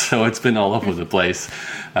 months. So it's been all over the place.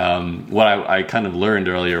 What I kind of learned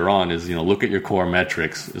earlier on is look at your core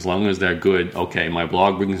metrics. As long as they're good, okay, my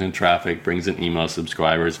blog brings in traffic, brings in email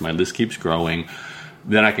subscribers, my list keeps growing.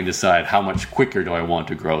 Then I can decide how much quicker do I want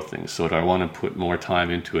to grow things. So do I want to put more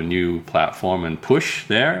time into a new platform and push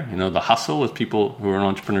there? The hustle, as people who are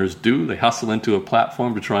entrepreneurs do, they hustle into a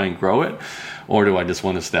platform to try and grow it. Or do I just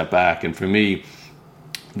want to step back? And for me,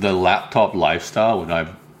 the laptop lifestyle, when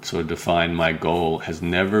I've sort of defined my goal, has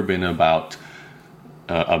never been about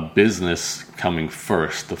a business coming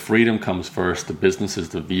first. The freedom comes first. The business is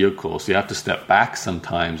the vehicle. So you have to step back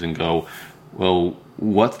sometimes and go, well,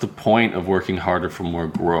 what's the point of working harder for more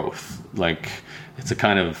growth? Like, it's a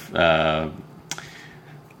kind of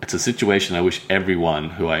it's a situation I wish everyone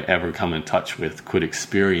who I ever come in touch with could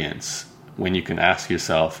experience, when you can ask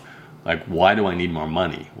yourself, like, why do I need more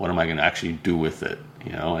money? What am I going to actually do with it?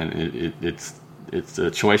 And it's a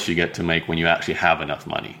choice you get to make when you actually have enough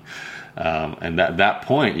money. And at that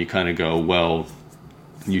point, you kind of go, well,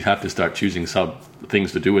 you have to start choosing some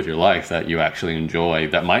things to do with your life that you actually enjoy,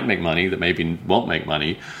 that might make money, that maybe won't make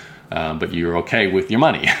money, but you're okay with your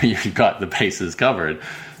money. You've got the bases covered.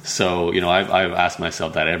 So, I've asked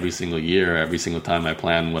myself that every single year, every single time I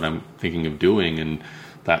plan what I'm thinking of doing, and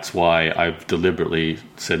that's why I've deliberately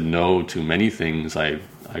said no to many things. I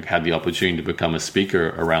had the opportunity to become a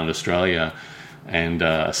speaker around Australia and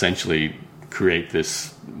essentially create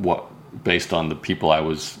this, based on the people I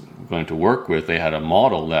was going to work with. They had a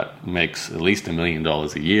model that makes at least $1 million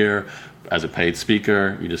a year as a paid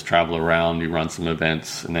speaker. You just travel around, you run some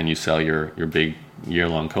events, and then you sell your big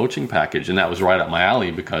year-long coaching package. And that was right up my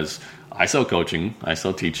alley because I sell coaching, I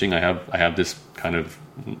sell teaching, I have this kind of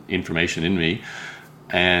information in me.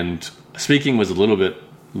 And speaking was a little bit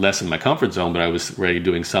less in my comfort zone, but I was already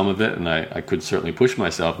doing some of it, and I could certainly push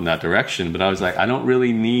myself in that direction. But I was like, I don't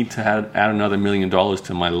really need to add another $1 million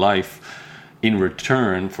to my life in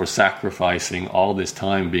return for sacrificing all this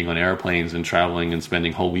time being on airplanes and traveling and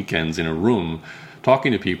spending whole weekends in a room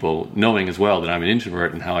talking to people, knowing as well that I'm an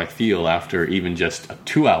introvert and how I feel after even just a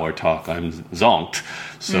 2-hour talk. I'm zonked.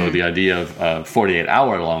 So the idea of a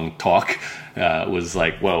 48-hour-long talk was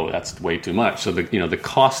like, whoa, that's way too much. So the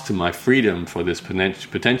cost to my freedom for this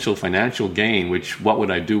potential financial gain, which what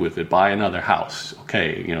would I do with it? Buy another house.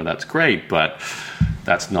 Okay, that's great, but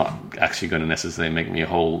that's not actually going to necessarily make me a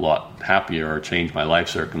whole lot happier or change my life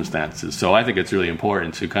circumstances. So I think it's really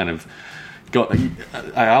important to kind of go.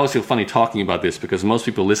 I always feel funny talking about this because most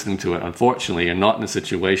people listening to it, unfortunately, are not in a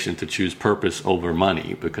situation to choose purpose over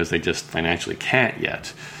money because they just financially can't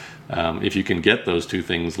yet. If you can get those two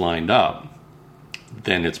things lined up,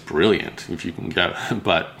 then it's brilliant. If you can get,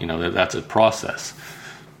 but that's a process.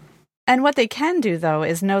 And what they can do, though,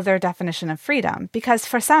 is know their definition of freedom, because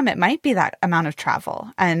for some, it might be that amount of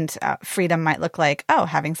travel, and freedom might look like,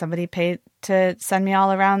 having somebody pay to send me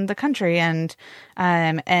all around the country. And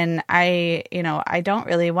I don't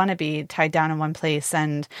really want to be tied down in one place,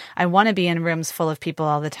 and I want to be in rooms full of people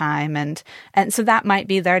all the time. And so that might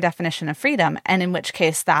be their definition of freedom. And in which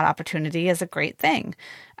case that opportunity is a great thing.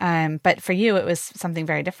 But for you, it was something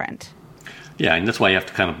very different. Yeah, and that's why you have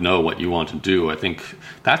to kind of know what you want to do. I think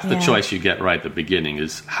that's the choice you get right at the beginning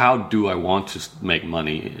is how do I want to make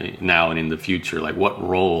money now and in the future? Like what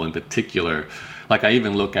role in particular? Like I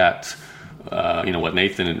even look at, what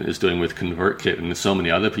Nathan is doing with ConvertKit and there's so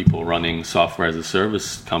many other people running software as a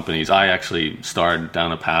service companies. I actually started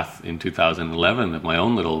down a path in 2011 at my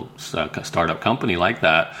own little startup company like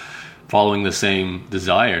that, following the same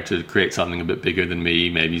desire to create something a bit bigger than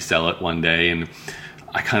me, maybe sell it one day. And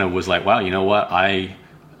I kind of was like, wow, you know what? I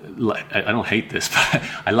don't hate this, but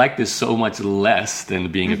I like this so much less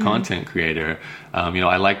than being a content creator.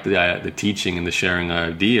 I like the teaching and the sharing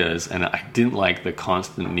ideas, and I didn't like the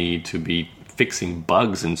constant need to be fixing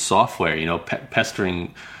bugs in software,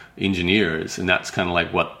 pestering engineers. And that's kind of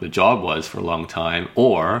like what the job was for a long time,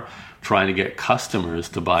 or trying to get customers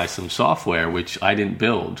to buy some software, which I didn't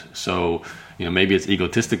build. So, maybe it's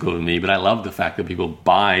egotistical to me, but I love the fact that people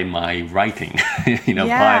buy my writing,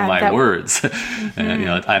 buy my words.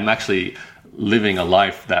 I'm actually living a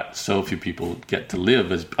life that so few people get to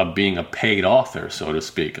live as being a paid author, so to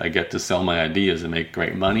speak. I get to sell my ideas and make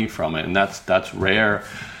great money from it. And that's rare.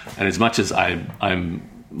 And as much as I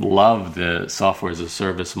love the software as a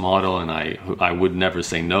service model, and I would never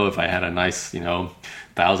say no if I had a nice,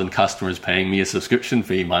 1,000 customers paying me a subscription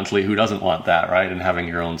fee monthly. Who doesn't want that, right? And having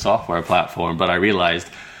your own software platform. But I realized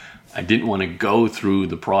I didn't want to go through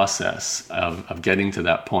the process of getting to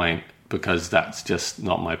that point because that's just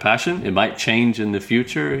not my passion. It might change in the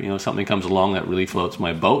future. Something comes along that really floats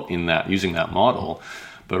my boat in that, using that model.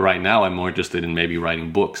 But right now I'm more interested in maybe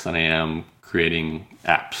writing books than I am creating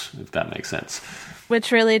apps, if that makes sense.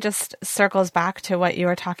 Which really just circles back to what you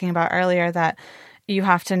were talking about earlier, that you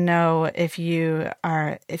have to know if you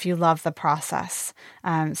love the process.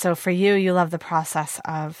 So for you love the process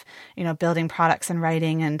of, building products and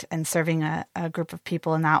writing and serving a group of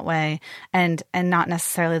people in that way, and not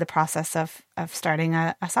necessarily the process of starting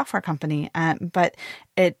a software company. But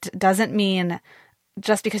it doesn't mean,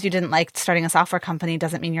 just because you didn't like starting a software company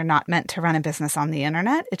doesn't mean you're not meant to run a business on the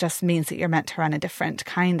internet. It just means that you're meant to run a different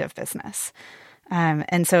kind of business.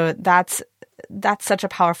 And so that's such a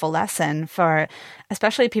powerful lesson for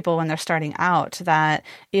especially people when they're starting out, that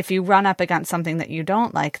if you run up against something that you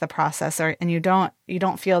don't like the process, and you don't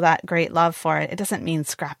feel that great love for it, it doesn't mean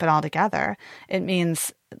scrap it all together. It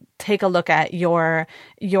means take a look at your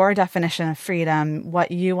definition of freedom,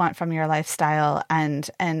 what you want from your lifestyle, and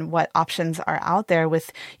what options are out there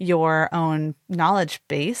with your own knowledge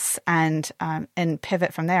base, and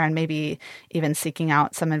pivot from there, and maybe even seeking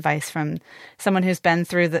out some advice from someone who's been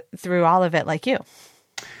through all of it like you.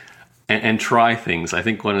 And try things. I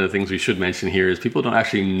think one of the things we should mention here is people don't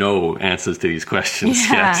actually know answers to these questions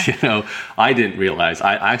yet. I didn't realize.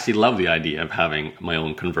 I actually love the idea of having my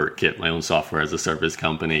own ConvertKit, my own software as a service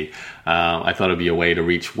company. I thought it'd be a way to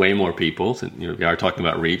reach way more people. We are talking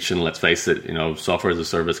about reach, and let's face it, software as a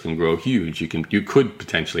service can grow huge. You could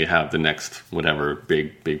potentially have the next whatever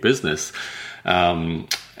big business,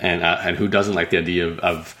 and who doesn't like the idea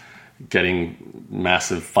of getting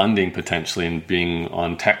massive funding potentially, and being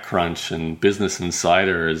on TechCrunch and Business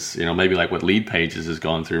Insider is, maybe like what Lead Pages has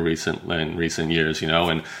gone through in recent years,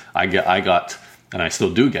 and I got, and I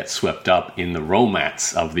still do get swept up in the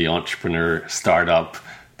romance of the entrepreneur startup,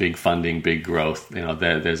 big funding, big growth.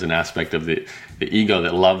 There's an aspect of the ego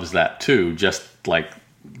that loves that too, just like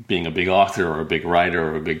being a big author or a big writer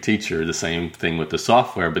or a big teacher, the same thing with the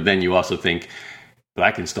software. But then you also think, but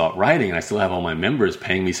I can stop writing and I still have all my members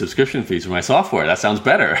paying me subscription fees for my software. That sounds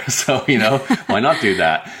better. So, why not do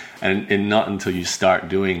that? And not until you start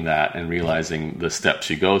doing that and realizing the steps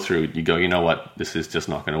you go through, you go, you know what, this is just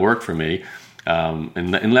not going to work for me.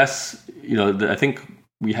 And unless, I think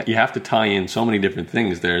you have to tie in so many different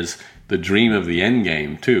things. There's the dream of the end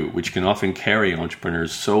game too, which can often carry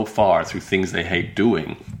entrepreneurs so far through things they hate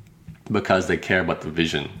doing because they care about the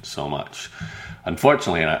vision so much.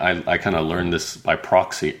 Unfortunately, and I kind of learned this by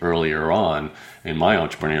proxy earlier on in my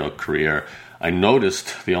entrepreneurial career, I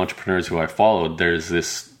noticed the entrepreneurs who I followed, there's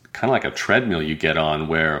this kind of like a treadmill you get on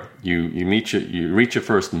where you reach your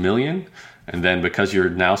first million, and then because you're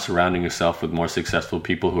now surrounding yourself with more successful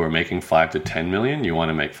people who are making 5 to 10 million, you want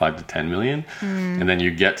to make 5 to 10 million, and then you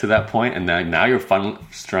get to that point, and now you're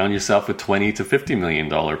surrounding yourself with 20 to $50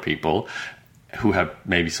 million people who have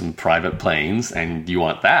maybe some private planes, and you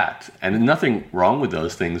want that. And nothing wrong with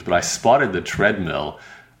those things, but I spotted the treadmill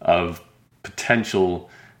of potential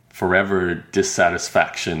forever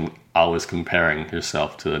dissatisfaction, always comparing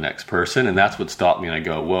yourself to the next person. And that's what stopped me. And I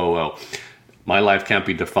go, whoa, my life can't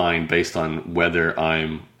be defined based on whether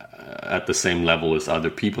I'm at the same level as other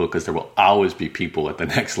people, because there will always be people at the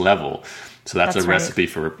next level. So that's a recipe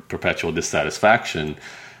for perpetual dissatisfaction.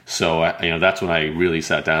 So, that's when I really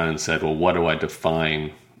sat down and said, well, what do I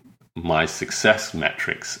define my success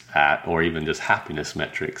metrics at, or even just happiness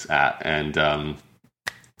metrics at? And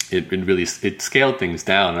it scaled things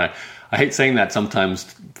down. And I hate saying that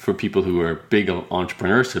sometimes for people who are big on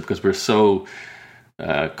entrepreneurship, because we're so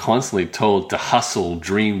constantly told to hustle,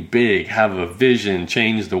 dream big, have a vision,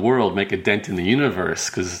 change the world, make a dent in the universe,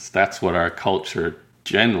 because that's what our culture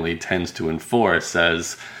generally tends to enforce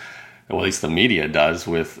as, well, at least the media does,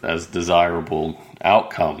 as desirable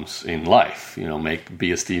outcomes in life.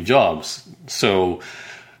 Be a Steve Jobs. So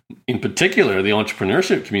in particular, the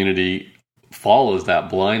entrepreneurship community follows that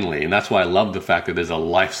blindly, and that's why I love the fact that there's a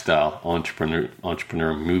lifestyle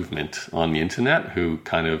entrepreneur movement on the internet who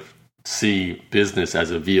kind of see business as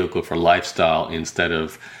a vehicle for lifestyle instead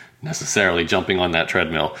of necessarily jumping on that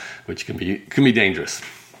treadmill, which can be dangerous.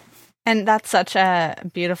 And that's such a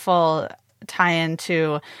beautiful tie-in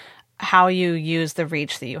to how you use the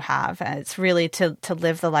reach that you have. It's really to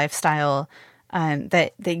live the lifestyle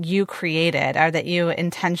that you created, or that you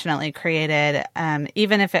intentionally created,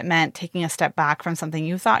 even if it meant taking a step back from something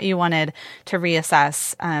you thought you wanted, to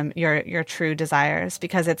reassess your true desires,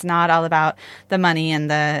 because it's not all about the money and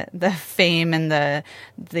the fame and the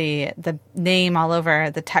name all over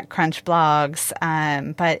the TechCrunch blogs,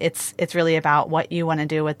 but it's really about what you want to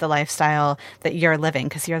do with the lifestyle that you're living,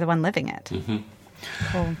 because you're the one living it. Mm-hmm.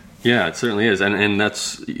 Cool. Yeah, it certainly is. And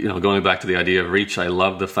that's, going back to the idea of reach, I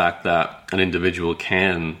love the fact that an individual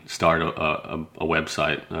can start a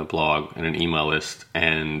website, a blog, and an email list,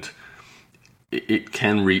 and it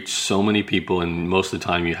can reach so many people, and most of the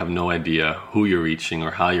time you have no idea who you're reaching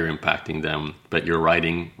or how you're impacting them, but your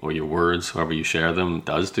writing or your words, however you share them,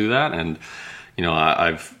 does do that. And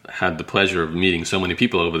I've had the pleasure of meeting so many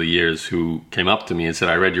people over the years who came up to me and said,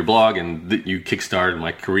 I read your blog and you kickstarted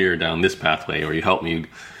my career down this pathway, or you helped me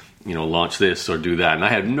launch this or do that. And I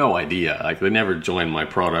had no idea. Like, they never joined my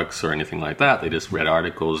products or anything like that. They just read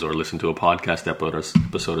articles or listened to a podcast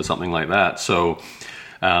episode or something like that. So,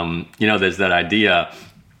 there's that idea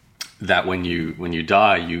that when you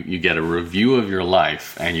die, you get a review of your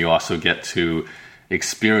life, and you also get to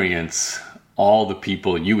experience all the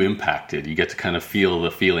people you impacted. You get to kind of feel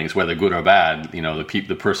the feelings, whether good or bad.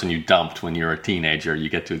 The person you dumped when you were a teenager, you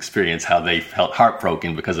get to experience how they felt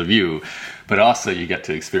heartbroken because of you. But also you get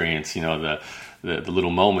to experience, the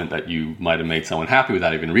little moment that you might have made someone happy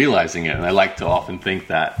without even realizing it. And I like to often think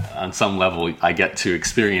that on some level, I get to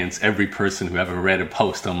experience every person who ever read a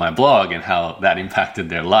post on my blog and how that impacted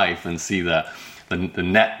their life, and see the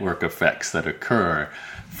network effects that occur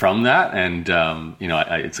from that. And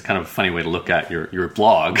it's a kind of funny way to look at your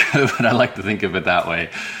blog, but I like to think of it that way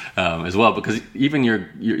as well, because even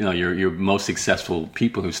your most successful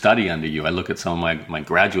people who study under you, I look at some of my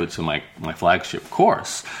graduates in my flagship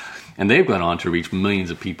course, and they've gone on to reach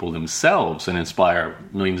millions of people themselves and inspire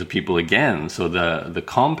millions of people again. So the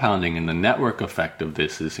compounding and the network effect of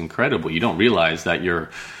this is incredible. You don't realize that you're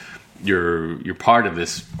part of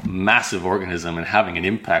this massive organism and having an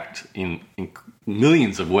impact in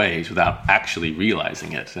millions of ways without actually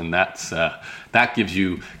realizing it. And that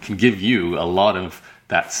can give you a lot of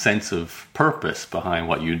that sense of purpose behind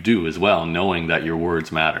what you do as well, knowing that your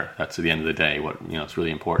words matter. That's, at the end of the day, what it's really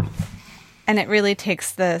important. And it really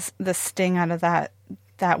takes the sting out of that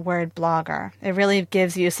word blogger. It really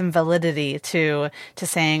gives you some validity to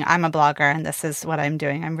saying, I'm a blogger and this is what I'm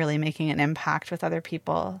doing. I'm really making an impact with other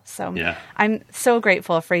people. So yeah. I'm so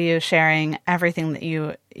grateful for you sharing everything that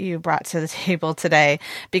you brought to the table today,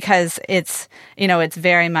 because it's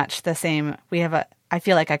very much the same. I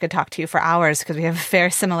feel like I could talk to you for hours, because we have a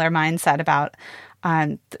very similar mindset about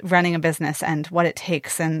running a business and what it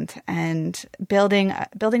takes, and building a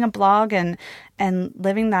blog and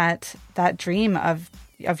living that dream of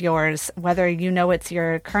yours, whether it's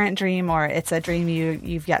your current dream or it's a dream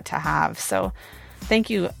you've yet to have. So thank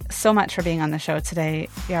you so much for being on the show today,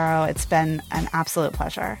 Yaro. It's been an absolute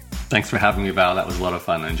pleasure. Thanks for having me, Val. That was a lot of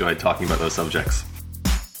fun. I enjoyed talking about those subjects.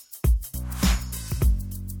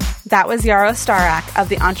 That was Yaro Starak of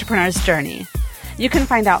The Entrepreneur's Journey. You can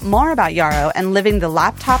find out more about Yaro and living the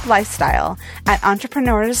laptop lifestyle at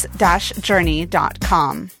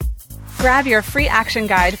entrepreneurs-journey.com. Grab your free action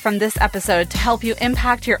guide from this episode to help you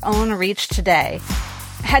impact your own reach today.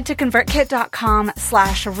 Head to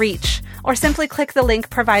convertkit.com/reach, or simply click the link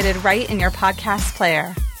provided right in your podcast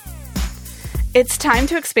player. It's time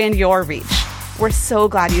to expand your reach. We're so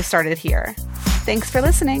glad you started here. Thanks for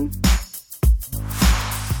listening.